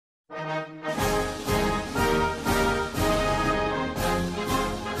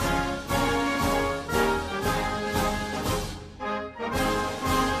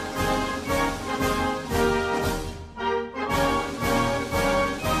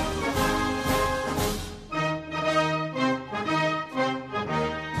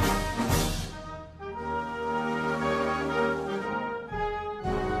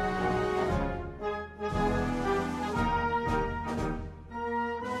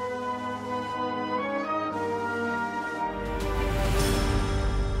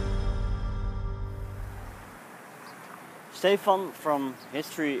Stefan from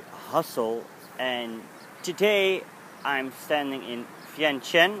History Hustle, and today I'm standing in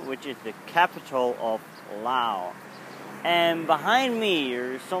Vientiane, which is the capital of Laos. And behind me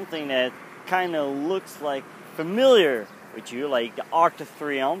there's something that kind of looks like familiar with you, like the Arc de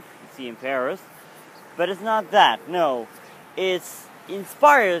Triomphe you see in Paris. But it's not that, no. It's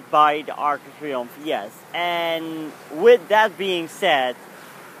inspired by the Arc de Triomphe, yes. And with that being said,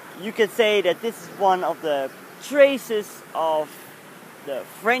 you could say that this is one of the traces of the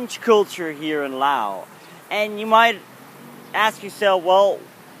French culture here in Laos. And you might ask yourself, well,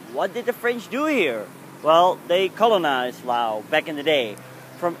 what did the French do here? Well, they colonized Laos back in the day,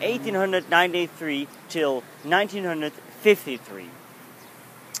 from 1893 till 1953.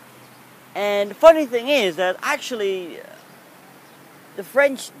 And the funny thing is that actually the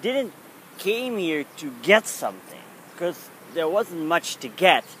French didn't came here to get something, because there wasn't much to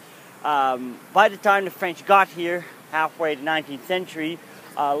get. By the time the French got here, halfway the 19th century,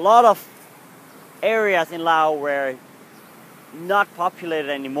 a lot of areas in Laos were not populated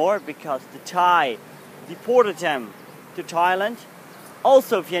anymore because the Thai deported them to Thailand.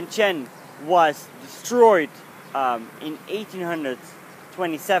 Also, Vientiane was destroyed in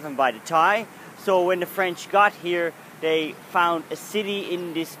 1827 by the Thai. So when the French got here, they found a city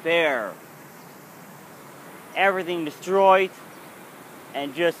in despair. Everything destroyed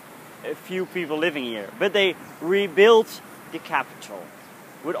and just a few people living here. But they rebuilt the capital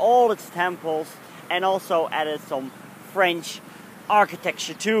with all its temples and also added some French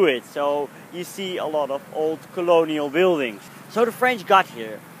architecture to it. So you see a lot of old colonial buildings. So the French got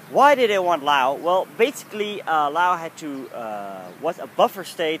here. Why did they want Laos? Well, basically Laos had was a buffer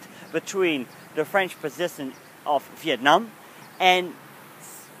state between the French possession of Vietnam and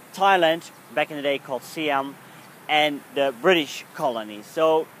Thailand, back in the day called Siam, and the British colonies.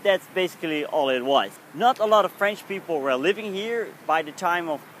 So that's basically all it was. Not a lot of French people were living here. By the time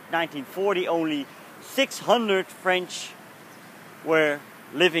of 1940, only 600 French were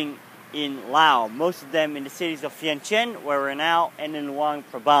living in Laos. Most of them in the cities of Vientiane, where we're now, and in Luang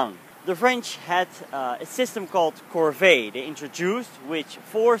Prabang. The French had a system called corvée they introduced, which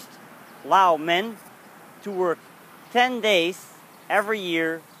forced Lao men to work 10 days every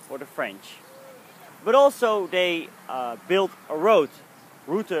year for the French. But also they built a road,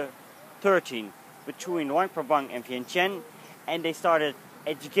 Route 13, between Luang Prabang and Vientiane, and they started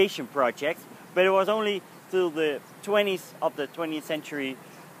education projects. But it was only till the 20s of the 20th century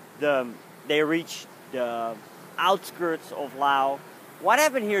they reached the outskirts of Laos. What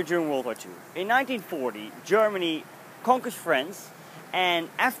happened here during World War II? In 1940, Germany conquers France, and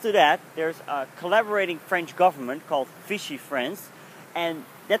after that there's a collaborating French government called Vichy France, and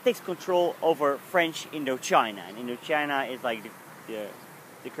that takes control over French Indochina. And Indochina is like the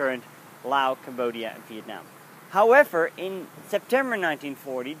current Laos, Cambodia, and Vietnam. However, in September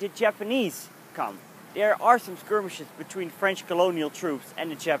 1940, the Japanese come. There are some skirmishes between French colonial troops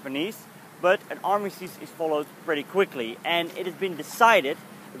and the Japanese, but an armistice is followed pretty quickly. And it has been decided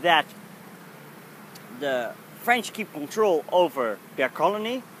that the French keep control over their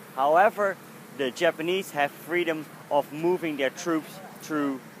colony. However, the Japanese have freedom of moving their troops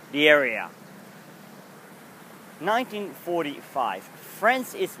through the area. 1945,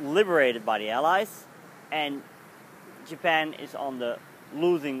 France is liberated by the Allies, and Japan is on the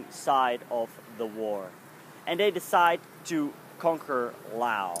losing side of the war. And they decide to conquer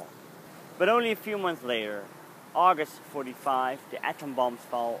Laos. But only a few months later, August 45, the atom bombs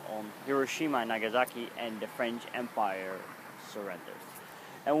fall on Hiroshima and Nagasaki, and the French Empire surrenders.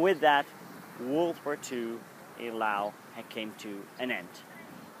 And with that, World War II in Laos had came to an end.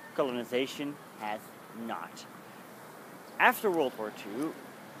 Colonization has not. After World War II,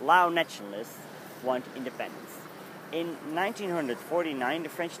 Lao nationalists want independence. In 1949, the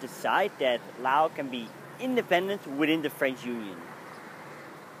French decide that Laos can be independent within the French Union.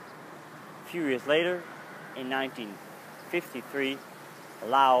 A few years later, in 1953,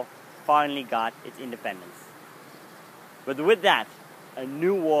 Laos finally got its independence. But with that, a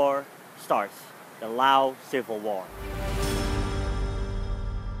new war starts, the Lao Civil War.